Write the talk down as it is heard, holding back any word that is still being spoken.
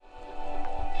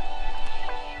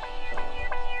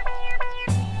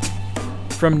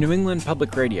From New England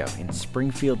Public Radio in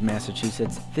Springfield,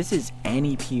 Massachusetts, this is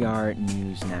NEPR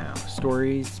News Now.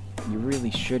 Stories you really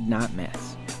should not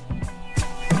miss.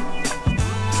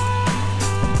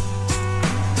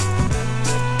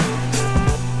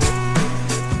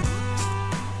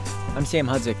 I'm Sam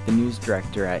Hudzik, the news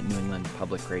director at New England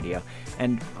Public Radio,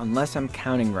 and unless I'm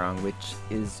counting wrong, which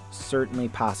is certainly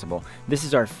possible, this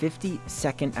is our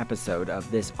 52nd episode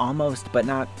of this almost, but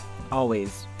not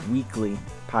always, weekly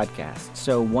podcast.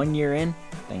 So 1 year in,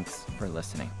 thanks for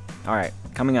listening. All right,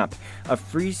 coming up, a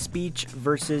free speech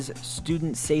versus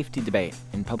student safety debate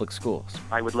in public schools.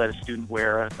 I would let a student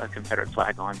wear a Confederate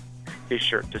flag on his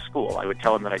shirt to school. I would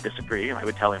tell him that I disagree, and I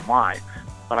would tell him why,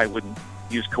 but I wouldn't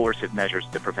use coercive measures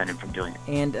to prevent him from doing it.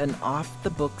 And an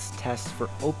off-the-books test for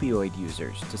opioid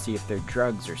users to see if their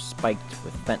drugs are spiked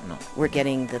with fentanyl. We're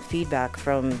getting the feedback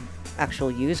from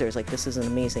actual users, like, this is an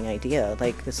amazing idea,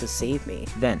 like, this has saved me.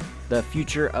 Then, the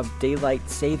future of daylight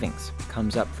savings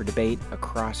comes up for debate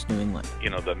across New England. You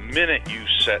know, the minute you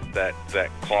set that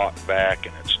clock back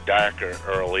and it's darker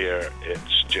earlier,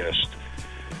 it's just,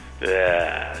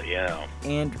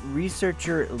 And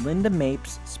researcher Linda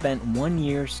Mapes spent 1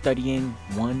 year studying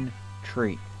one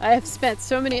tree. I have spent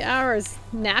so many hours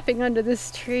napping under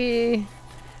this tree,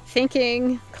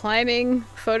 thinking, climbing,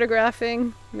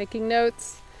 photographing, making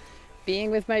notes,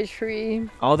 being with my tree.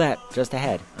 All that just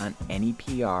ahead on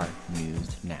NEPR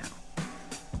News Now.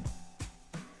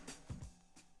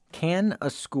 Can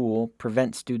a school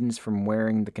prevent students from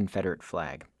wearing the Confederate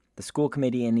flag? The school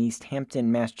committee in East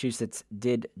Hampton, Massachusetts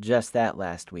did just that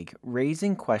last week,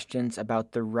 raising questions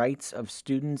about the rights of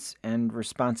students and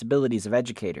responsibilities of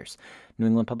educators. New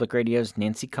England Public Radio's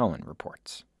Nancy Cohen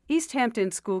reports. East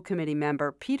Hampton School Committee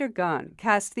member Peter Gunn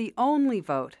cast the only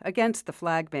vote against the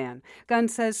flag ban. Gunn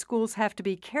says schools have to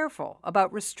be careful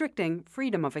about restricting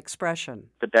freedom of expression.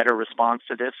 The better response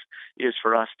to this is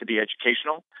for us to be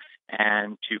educational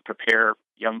and to prepare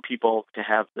young people to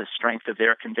have the strength of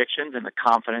their convictions and the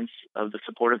confidence of the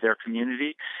support of their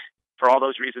community. For all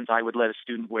those reasons, I would let a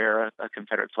student wear a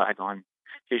Confederate flag on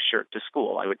his shirt to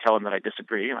school. I would tell him that I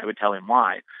disagree, and I would tell him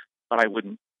why, but I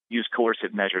wouldn't use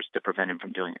coercive measures to prevent him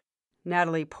from doing it.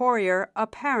 Natalie Poirier, a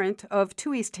parent of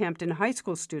two East Hampton high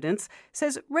school students,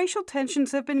 says racial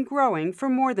tensions have been growing for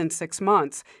more than 6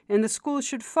 months, and the school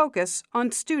should focus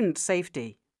on student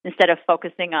safety. Instead of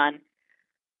focusing on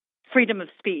freedom of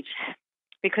speech,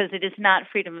 because it is not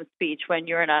freedom of speech when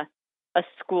you're in a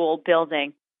school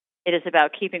building. It is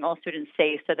about keeping all students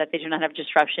safe so that they do not have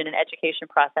disruption in education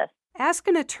process. Ask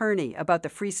an attorney about the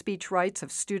free speech rights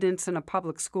of students in a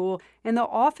public school, and they'll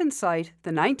often cite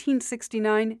the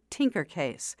 1969 Tinker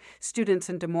case. Students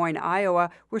in Des Moines,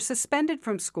 Iowa, were suspended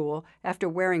from school after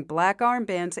wearing black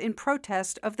armbands in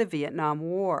protest of the Vietnam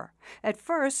War. At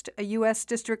first, a U.S.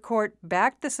 district court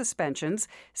backed the suspensions,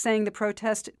 saying the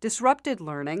protest disrupted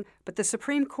learning, but the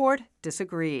Supreme Court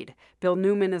disagreed. Bill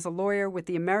Newman is a lawyer with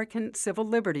the American Civil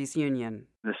Liberties Union.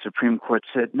 The Supreme Court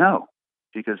said no,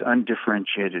 because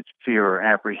undifferentiated fear or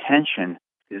apprehension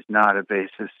is not a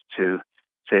basis to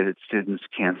say that students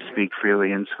can't speak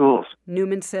freely in schools.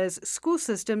 Newman says school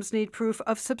systems need proof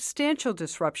of substantial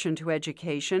disruption to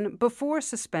education before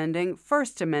suspending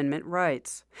First Amendment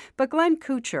rights. But Glenn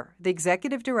Kuchar, the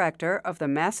executive director of the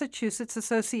Massachusetts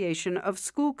Association of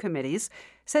School Committees,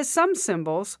 says some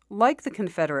symbols, like the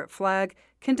Confederate flag,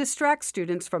 can distract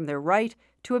students from their right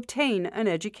to obtain an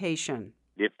education.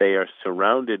 If they are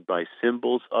surrounded by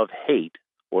symbols of hate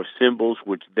or symbols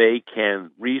which they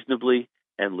can reasonably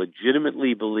and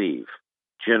legitimately believe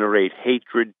generate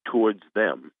hatred towards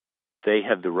them, they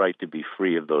have the right to be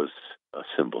free of those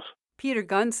symbols. Peter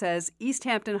Gunn says East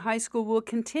Hampton High School will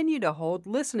continue to hold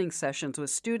listening sessions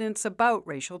with students about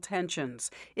racial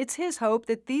tensions. It's his hope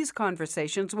that these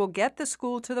conversations will get the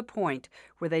school to the point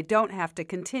where they don't have to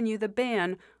continue the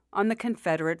ban on the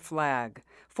Confederate flag.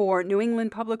 For New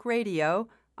England Public Radio,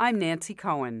 I'm Nancy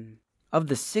Cohen. Of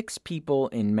the 6 people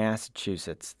in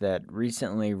Massachusetts that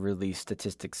recently released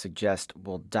statistics suggest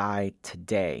will die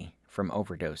today from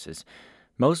overdoses,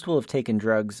 most will have taken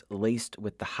drugs laced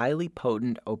with the highly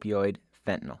potent opioid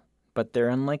fentanyl, but they're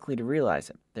unlikely to realize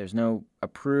it. There's no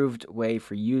approved way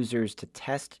for users to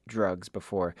test drugs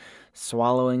before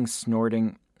swallowing,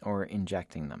 snorting, or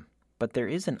injecting them. But there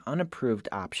is an unapproved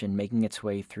option making its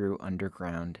way through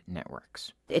underground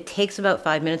networks. It takes about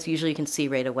 5 minutes. Usually you can see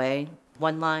right away.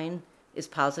 1 line is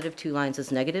positive, 2 lines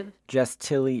is negative. Jess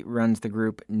Tilley runs the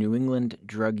group New England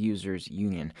Drug Users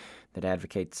Union that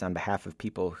advocates on behalf of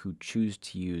people who choose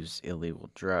to use illegal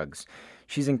drugs.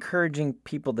 She's encouraging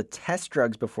people to test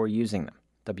drugs before using them.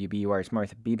 WBUR's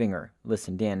Martha Biebinger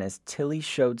listened in as Tilley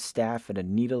showed staff at a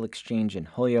needle exchange in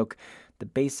Holyoke the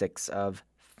basics of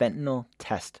fentanyl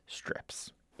test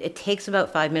strips. It takes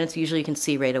about 5 minutes. Usually you can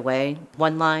see right away.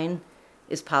 One line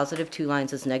is positive, 2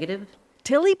 lines is negative.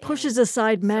 Tilly pushes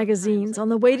aside magazines on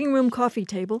the waiting room coffee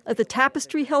table at the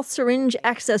Tapestry Health Syringe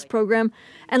Access Program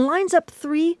and lines up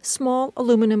 3 small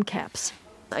aluminum caps.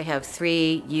 I have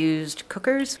 3 used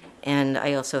cookers, and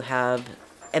I also have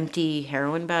empty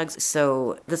heroin bags.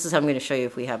 So this is how I'm going to show you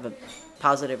if we have a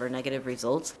positive or negative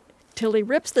results. Tilly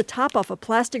rips the top off a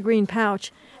plastic green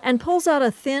pouch and pulls out a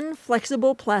thin,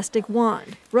 flexible plastic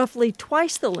wand, roughly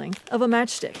twice the length of a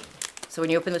matchstick. So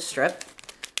when you open the strip,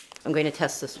 I'm going to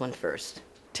test this one first.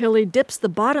 Tilly dips the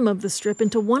bottom of the strip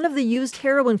into one of the used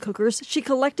heroin cookers she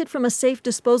collected from a safe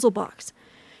disposal box.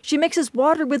 She mixes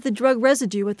water with the drug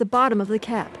residue at the bottom of the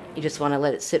cap. You just want to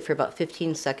let it sit for about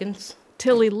 15 seconds.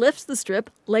 Tilly lifts the strip,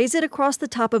 lays it across the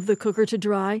top of the cooker to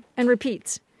dry, and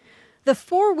repeats. The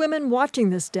 4 women watching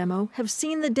this demo have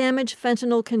seen the damage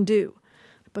fentanyl can do,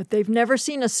 but they've never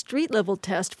seen a street-level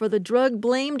test for the drug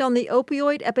blamed on the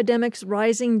opioid epidemic's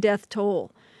rising death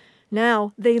toll.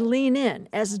 Now they lean in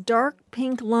as dark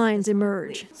pink lines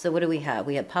emerge. So what do we have?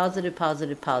 We have positive,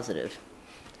 positive, positive.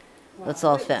 That's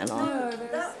all fentanyl. No,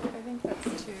 I think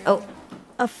that's 2. Oh.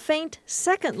 A faint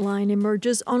second line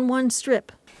emerges on one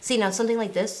strip. See, now something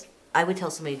like this, I would tell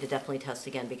somebody to definitely test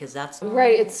again because that's...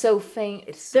 Right, it's so faint.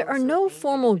 There are no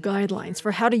formal guidelines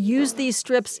for how to use these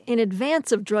strips in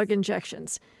advance of drug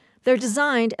injections. They're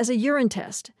designed as a urine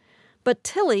test. But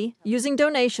Tilly, using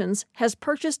donations, has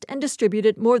purchased and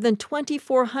distributed more than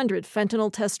 2,400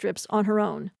 fentanyl test strips on her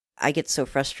own. I get so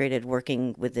frustrated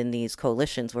working within these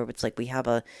coalitions where it's like we have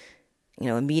a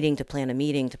meeting to plan a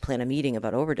meeting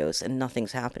about overdose and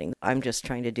nothing's happening. I'm just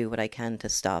trying to do what I can to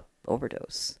stop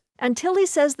overdose. And Tilly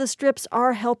says the strips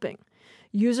are helping.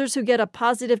 Users who get a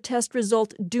positive test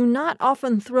result do not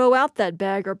often throw out that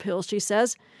bag or pill, she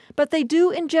says, but they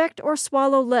do inject or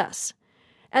swallow less.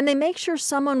 And they make sure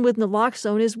someone with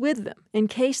naloxone is with them in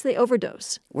case they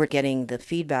overdose. We're getting the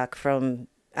feedback from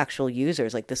actual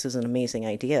users, like, this is an amazing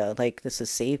idea, like, this has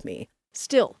saved me.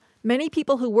 Still, many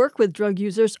people who work with drug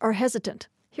users are hesitant.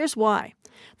 Here's why.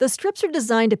 The strips are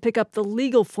designed to pick up the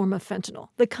legal form of fentanyl,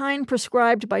 the kind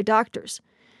prescribed by doctors.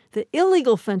 The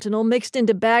illegal fentanyl mixed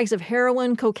into bags of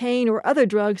heroin, cocaine, or other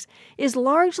drugs is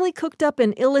largely cooked up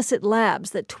in illicit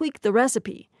labs that tweak the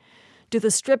recipe. Do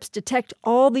the strips detect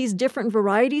all these different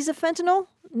varieties of fentanyl?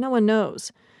 No one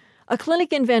knows. A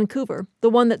clinic in Vancouver, the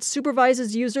one that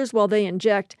supervises users while they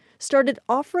inject, started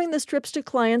offering the strips to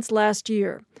clients last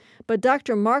year. But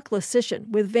Dr. Mark Lasician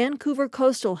with Vancouver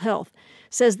Coastal Health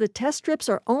says the test strips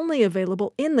are only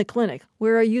available in the clinic,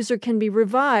 where a user can be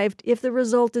revived if the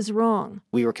result is wrong.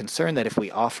 We were concerned that if we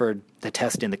offered the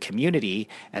test in the community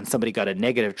and somebody got a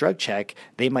negative drug check,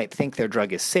 they might think their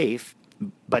drug is safe,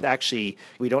 but actually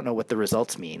we don't know what the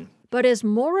results mean. But as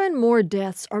more and more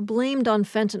deaths are blamed on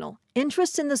fentanyl,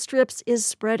 interest in the strips is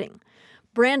spreading.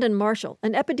 Brandon Marshall,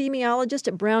 an epidemiologist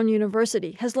at Brown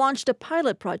University, has launched a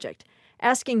pilot project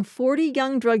asking 40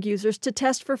 young drug users to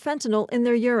test for fentanyl in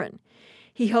their urine.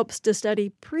 He hopes to study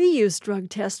pre-use drug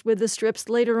tests with the strips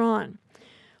later on.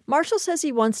 Marshall says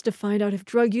he wants to find out if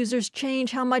drug users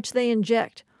change how much they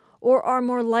inject or are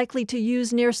more likely to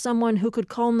use near someone who could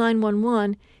call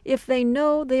 911 if they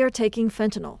know they are taking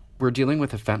fentanyl. We're dealing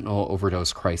with a fentanyl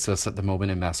overdose crisis at the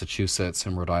moment in Massachusetts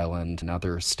and Rhode Island and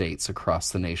other states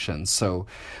across the nation. So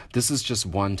this is just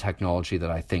one technology that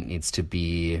I think needs to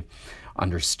be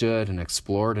understood and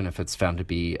explored, and if it's found to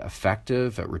be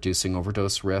effective at reducing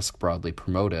overdose risk, broadly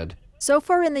promoted. So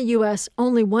far in the U.S.,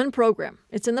 only one program,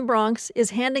 it's in the Bronx, is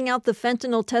handing out the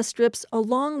fentanyl test strips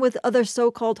along with other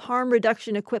so-called harm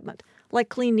reduction equipment, like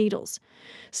clean needles.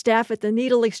 Staff at the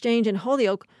Needle Exchange in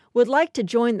Holyoke would like to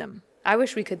join them. I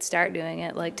wish we could start doing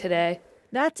it like today.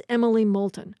 That's Emily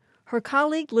Moulton. Her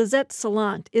colleague Lizette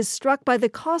Salant is struck by the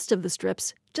cost of the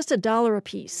strips, just $1 a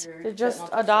piece. They're just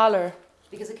 $1.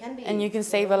 Because it can be. And you can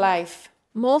save a life.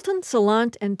 Moulton,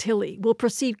 Salant, and Tilly will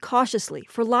proceed cautiously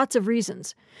for lots of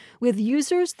reasons. With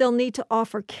users, they'll need to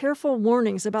offer careful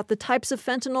warnings about the types of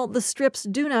fentanyl the strips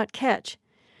do not catch.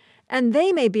 And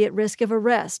they may be at risk of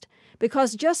arrest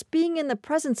because just being in the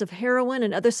presence of heroin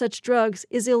and other such drugs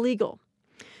is illegal.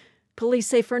 Police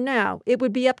say for now, it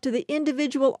would be up to the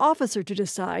individual officer to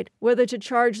decide whether to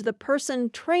charge the person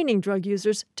training drug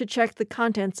users to check the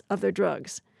contents of their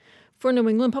drugs. For New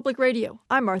England Public Radio,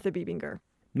 I'm Martha Biebinger.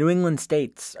 New England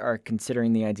states are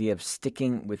considering the idea of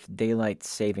sticking with daylight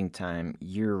saving time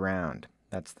year-round.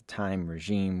 That's the time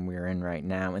regime we're in right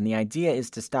now. And the idea is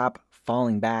to stop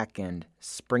falling back and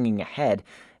springing ahead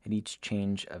at each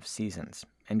change of seasons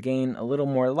and gain a little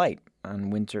more light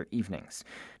on winter evenings.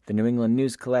 The New England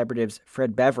News Collaborative's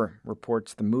Fred Bever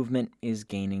reports the movement is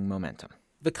gaining momentum.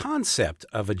 The concept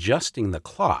of adjusting the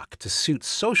clock to suit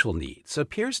social needs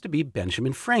appears to be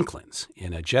Benjamin Franklin's,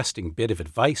 an adjusting bit of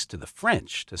advice to the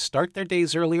French to start their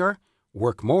days earlier,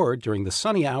 work more during the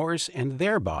sunny hours, and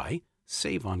thereby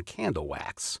save on candle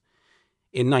wax.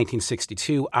 In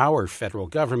 1962, our federal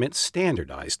government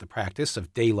standardized the practice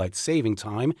of daylight saving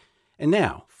time, and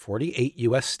now 48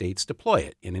 U.S. states deploy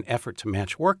it in an effort to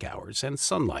match work hours and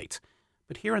sunlight.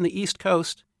 But here on the East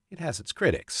Coast, it has its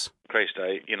critics. Christ,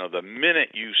 the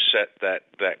minute you set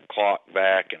that clock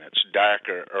back and it's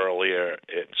darker earlier,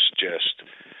 it's just,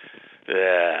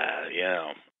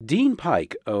 Dean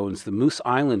Pike owns the Moose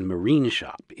Island Marine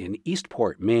Shop in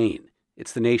Eastport, Maine.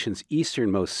 It's the nation's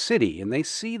easternmost city, and they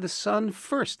see the sun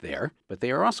first there, but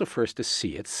they are also first to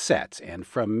see it set. And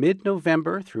from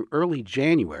mid-November through early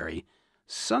January,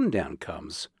 sundown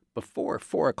comes before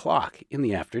 4 o'clock in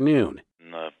the afternoon.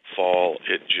 In the fall,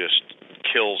 it just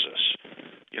kills us.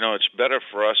 It's better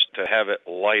for us to have it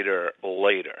lighter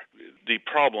later. The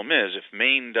problem is, if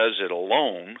Maine does it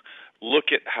alone, look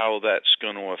at how that's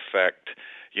going to affect,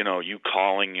 you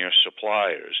calling your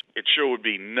suppliers. It sure would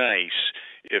be nice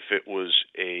if it was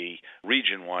a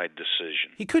region-wide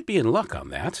decision. He could be in luck on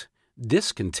that.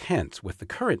 Discontent with the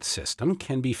current system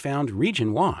can be found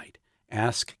region-wide.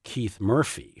 Ask Keith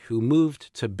Murphy, who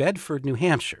moved to Bedford, New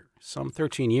Hampshire, some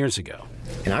 13 years ago.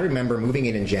 And I remember moving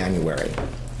in January,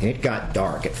 and it got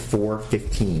dark at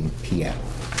 4:15 p.m.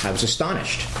 I was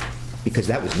astonished, because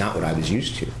that was not what I was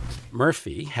used to.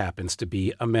 Murphy happens to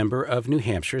be a member of New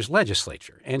Hampshire's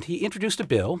legislature, and he introduced a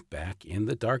bill back in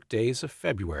the dark days of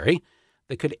February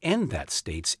that could end that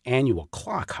state's annual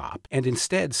clock hop and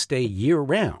instead stay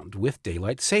year-round with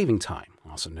daylight saving time,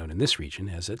 also known in this region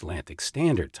as Atlantic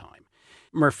Standard Time.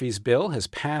 Murphy's bill has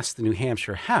passed the New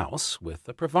Hampshire House with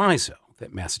a proviso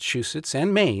that Massachusetts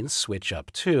and Maine switch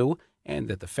up too, and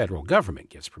that the federal government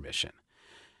gives permission.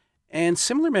 And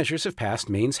similar measures have passed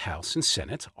Maine's House and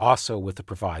Senate, also with the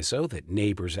proviso that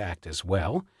neighbors act as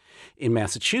well. In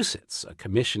Massachusetts, a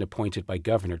commission appointed by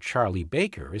Governor Charlie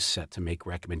Baker is set to make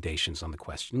recommendations on the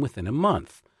question within a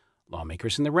month.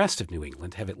 Lawmakers in the rest of New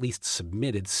England have at least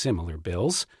submitted similar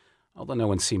bills, although no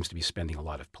one seems to be spending a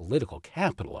lot of political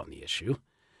capital on the issue.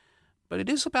 But it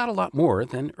is about a lot more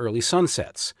than early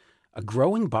sunsets. A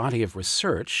growing body of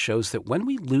research shows that when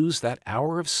we lose that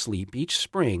hour of sleep each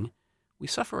spring, we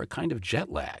suffer a kind of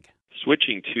jet lag.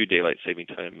 Switching to daylight saving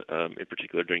time, in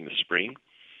particular during the spring,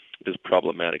 is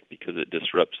problematic because it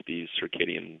disrupts these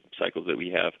circadian cycles that we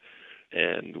have.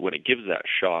 And when it gives that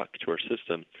shock to our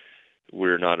system,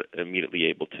 we're not immediately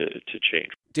able to change.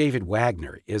 David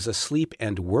Wagner is a sleep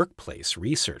and workplace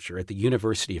researcher at the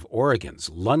University of Oregon's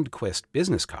Lundquist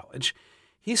Business College.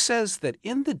 He says that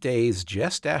in the days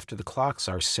just after the clocks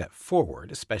are set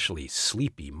forward, especially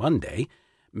Sleepy Monday,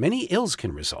 many ills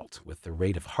can result, with the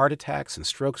rate of heart attacks and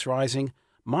strokes rising,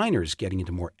 minors getting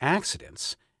into more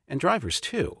accidents, and drivers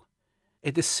too.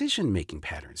 Decision-making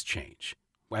patterns change.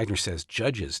 Wagner says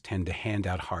judges tend to hand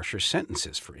out harsher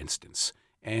sentences, for instance.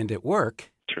 And at work,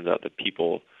 it turns out that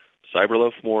people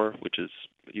cyberloaf more, which is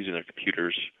using their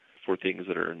computers for things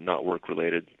that are not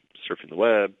work-related, surfing the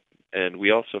web. And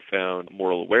we also found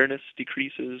moral awareness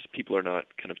decreases. People are not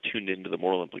kind of tuned into the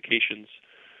moral implications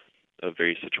of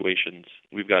various situations.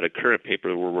 We've got a current paper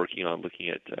that we're working on looking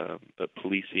at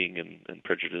policing and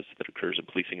prejudice that occurs in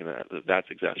policing, and that's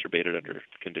exacerbated under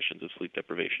conditions of sleep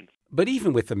deprivation. But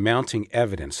even with the mounting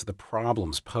evidence of the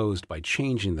problems posed by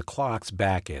changing the clocks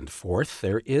back and forth,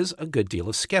 there is a good deal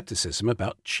of skepticism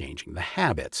about changing the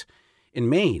habit. In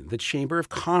Maine, the Chamber of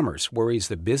Commerce worries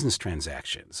that business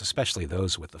transactions, especially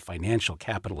those with the financial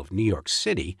capital of New York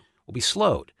City, will be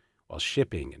slowed, while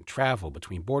shipping and travel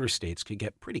between border states could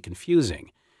get pretty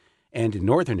confusing. And in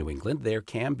northern New England, there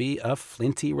can be a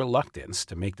flinty reluctance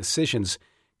to make decisions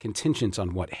contingent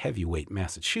on what heavyweight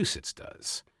Massachusetts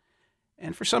does.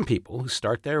 And for some people who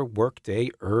start their workday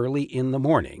early in the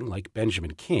morning, like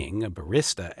Benjamin King, a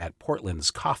barista at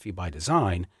Portland's Coffee by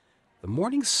Design, the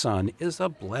morning sun is a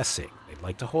blessing they'd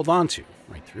like to hold on to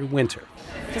right through winter.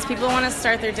 Because people want to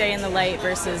start their day in the light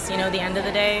versus, the end of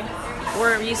the day.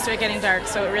 We're used to it getting dark,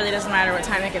 so it really doesn't matter what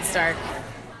time it gets dark.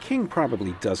 King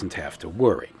probably doesn't have to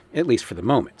worry, at least for the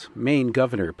moment. Maine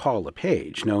Governor Paul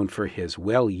LePage, known for his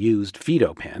well-used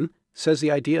veto pen, says the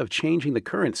idea of changing the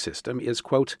current system is,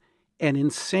 quote, an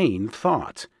insane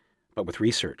thought. But with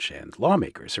research and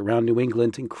lawmakers around New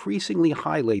England increasingly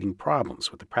highlighting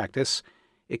problems with the practice,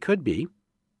 it could be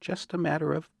just a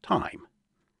matter of time.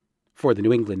 For the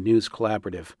New England News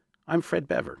Collaborative, I'm Fred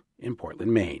Bever in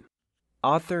Portland, Maine.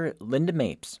 Author Linda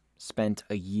Mapes spent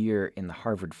a year in the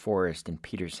Harvard forest in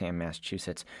Petersham,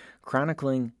 Massachusetts,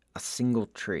 chronicling a single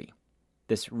tree.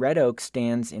 This red oak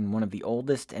stands in one of the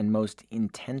oldest and most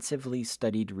intensively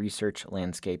studied research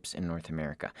landscapes in North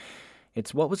America.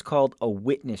 It's what was called a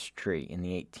witness tree in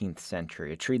the 18th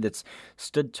century, a tree that's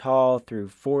stood tall through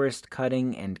forest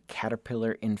cutting and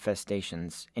caterpillar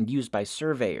infestations and used by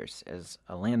surveyors as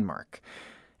a landmark.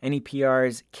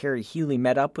 NEPR's Carrie Healy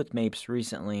met up with Mapes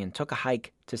recently and took a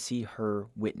hike to see her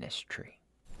witness tree.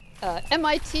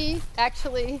 MIT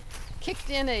actually kicked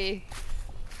in a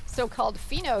so-called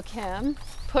phenocam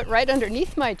put right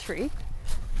underneath my tree.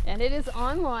 And it is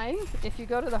online. If you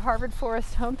go to the Harvard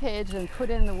Forest homepage and put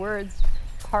in the words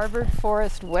Harvard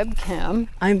Forest webcam.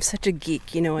 I'm such a geek,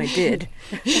 I did.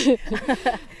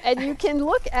 And you can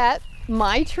look at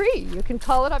my tree. You can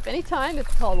call it up anytime.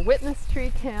 It's called Witness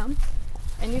Tree Cam.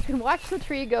 And you can watch the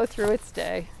tree go through its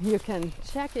day. You can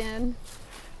check in.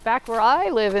 Back where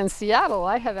I live in Seattle,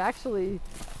 I have actually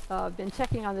been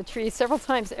checking on the tree several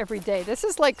times every day. This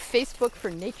is like Facebook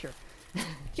for nature.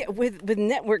 Yeah, with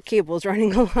network cables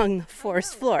running along the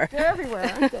forest floor. They're everywhere,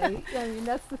 aren't they? I mean,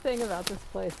 that's the thing about this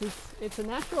place. It's a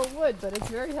natural wood, but it's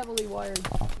very heavily wired.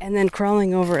 And then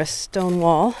crawling over a stone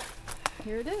wall.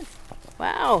 Here it is.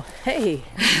 Wow. Hey,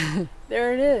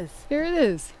 there it is. Here it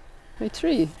is, my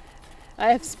tree.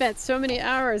 I have spent so many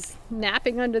hours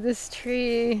napping under this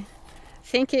tree,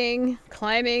 thinking,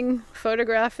 climbing,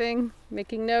 photographing,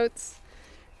 making notes,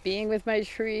 being with my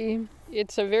tree.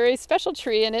 It's a very special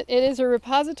tree, and it is a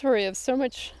repository of so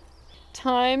much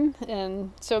time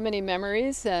and so many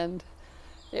memories, and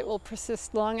it will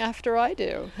persist long after I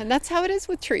do. And that's how it is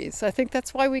with trees. I think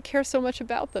that's why we care so much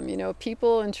about them.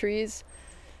 People and trees.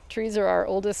 Trees are our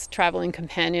oldest traveling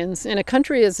companions. In a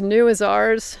country as new as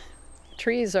ours,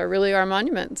 trees are really our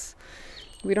monuments.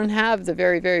 We don't have the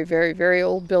very, very, very, very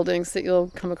old buildings that you'll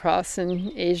come across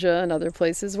in Asia and other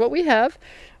places. What we have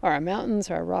are our mountains,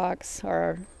 our rocks,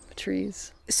 our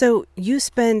trees. So you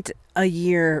spent a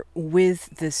year with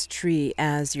this tree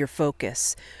as your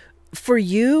focus. For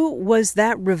you, was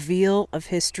that reveal of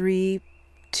history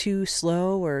too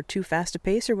slow or too fast a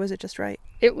pace, or was it just right?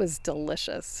 It was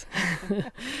delicious.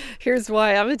 Here's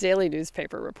why. I'm a daily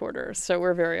newspaper reporter, so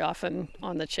we're very often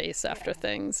on the chase after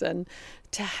things. And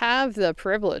to have the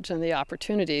privilege and the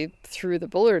opportunity through the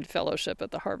Bullard Fellowship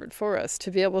at the Harvard Forest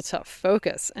to be able to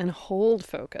focus and hold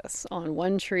focus on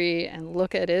one tree and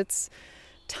look at its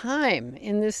time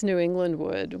in this New England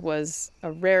wood was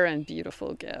a rare and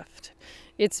beautiful gift.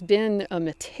 It's been a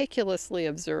meticulously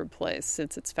observed place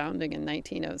since its founding in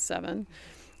 1907.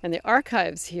 And the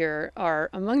archives here are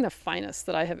among the finest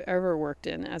that I have ever worked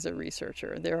in as a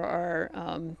researcher. There are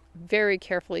very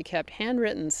carefully kept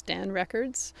handwritten stand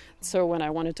records. So when I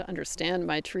wanted to understand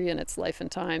my tree and its life and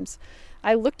times,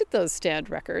 I looked at those stand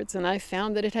records and I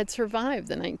found that it had survived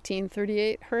the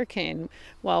 1938 hurricane,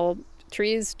 while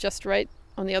trees just right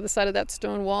on the other side of that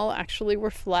stone wall actually were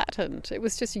flattened. It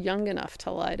was just young enough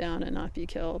to lie down and not be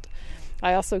killed.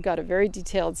 I also got a very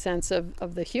detailed sense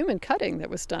of the human cutting that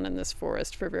was done in this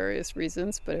forest for various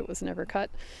reasons, but it was never cut.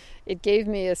 It gave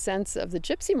me a sense of the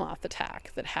gypsy moth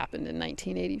attack that happened in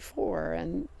 1984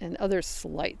 and other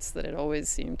slights that had always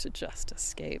seemed to just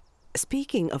escape.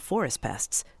 Speaking of forest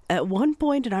pests, at one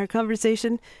point in our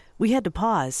conversation, we had to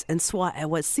pause and swat at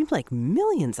what seemed like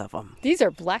millions of them. These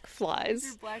are black flies.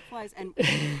 These are black flies. And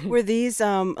were these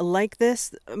like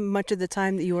this much of the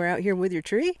time that you were out here with your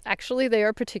tree? Actually, they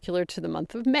are particular to the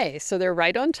month of May, so they're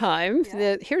right on time.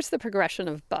 Yeah. Here's the progression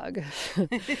of bug.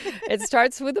 It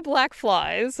starts with the black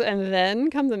flies, and then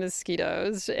come the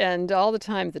mosquitoes, and all the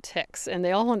time the ticks, and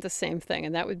they all want the same thing,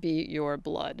 and that would be your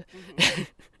blood. Mm-hmm.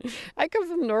 I come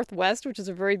from the Northwest, which is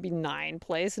a very benign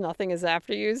place. Nothing is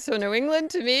after you. So New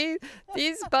England, to me,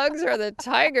 these bugs are the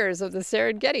tigers of the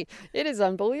Serengeti. It is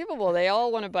unbelievable. They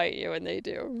all want to bite you, and they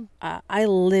do. I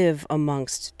live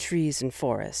amongst trees and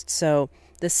forests, so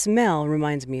the smell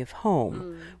reminds me of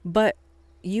home. But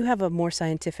you have a more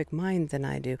scientific mind than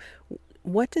I do.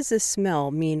 What does this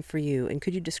smell mean for you, and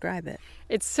could you describe it?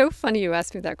 It's so funny you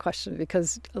asked me that question,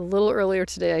 because a little earlier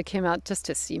today I came out just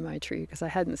to see my tree because I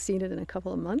hadn't seen it in a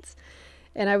couple of months.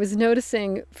 And I was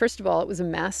noticing, first of all, it was a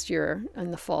mast year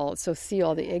in the fall, so see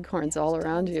all the acorns all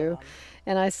around you.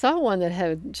 And I saw one that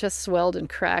had just swelled and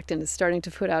cracked and is starting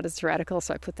to put out its radicals,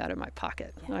 so I put that in my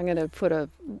pocket. Yeah. I'm going to put a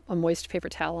moist paper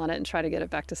towel on it and try to get it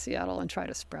back to Seattle and try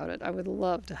to sprout it. I would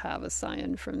love to have a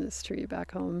scion from this tree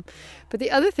back home. But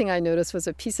the other thing I noticed was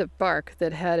a piece of bark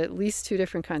that had at least 2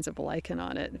 different kinds of lichen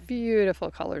on it. Beautiful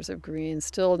colors of green,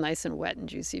 still nice and wet and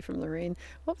juicy from the rain.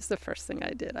 What was the first thing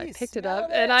I did? I picked it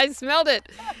up and I smelled it.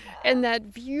 And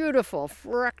that beautiful,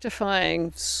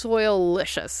 fructifying,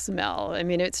 soil-licious smell. I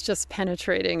mean, it's just penetrating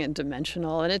penetrating and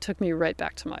dimensional, and it took me right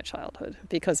back to my childhood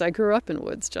because I grew up in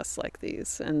woods just like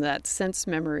these, and that sense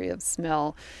memory of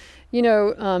smell.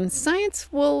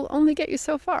 Science will only get you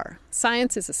so far.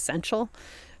 Science is essential,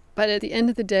 but at the end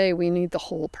of the day, we need the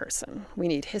whole person. We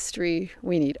need history,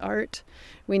 we need art,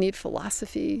 we need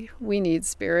philosophy, we need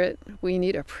spirit, we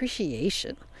need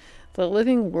appreciation. The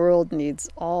living world needs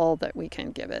all that we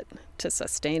can give it to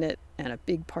sustain it, and a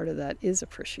big part of that is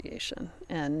appreciation.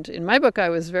 And in my book, I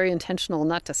was very intentional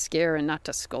not to scare and not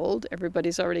to scold.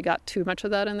 Everybody's already got too much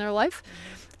of that in their life.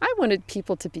 I wanted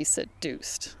people to be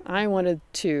seduced. I wanted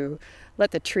to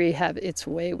let the tree have its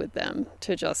way with them,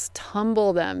 to just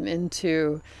tumble them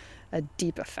into a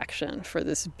deep affection for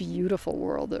this beautiful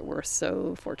world that we're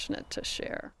so fortunate to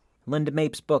share. Linda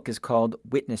Mape's book is called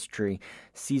Witness Tree,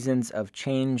 Seasons of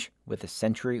Change with a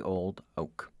Century-Old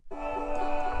Oak.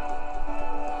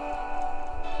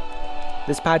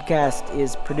 This podcast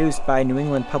is produced by New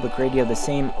England Public Radio, the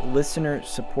same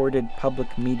listener-supported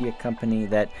public media company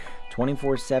that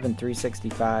 24/7,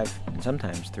 365, and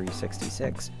sometimes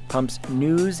 366 pumps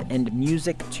news and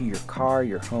music to your car,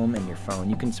 your home, and your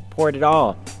phone. You can support it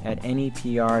all at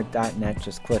NEPR.net.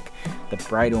 Just click the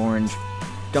bright orange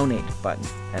donate button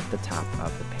at the top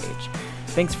of the page.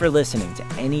 Thanks for listening to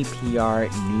NEPR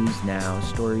News Now,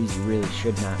 stories you really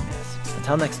should not miss.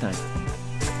 Until next time.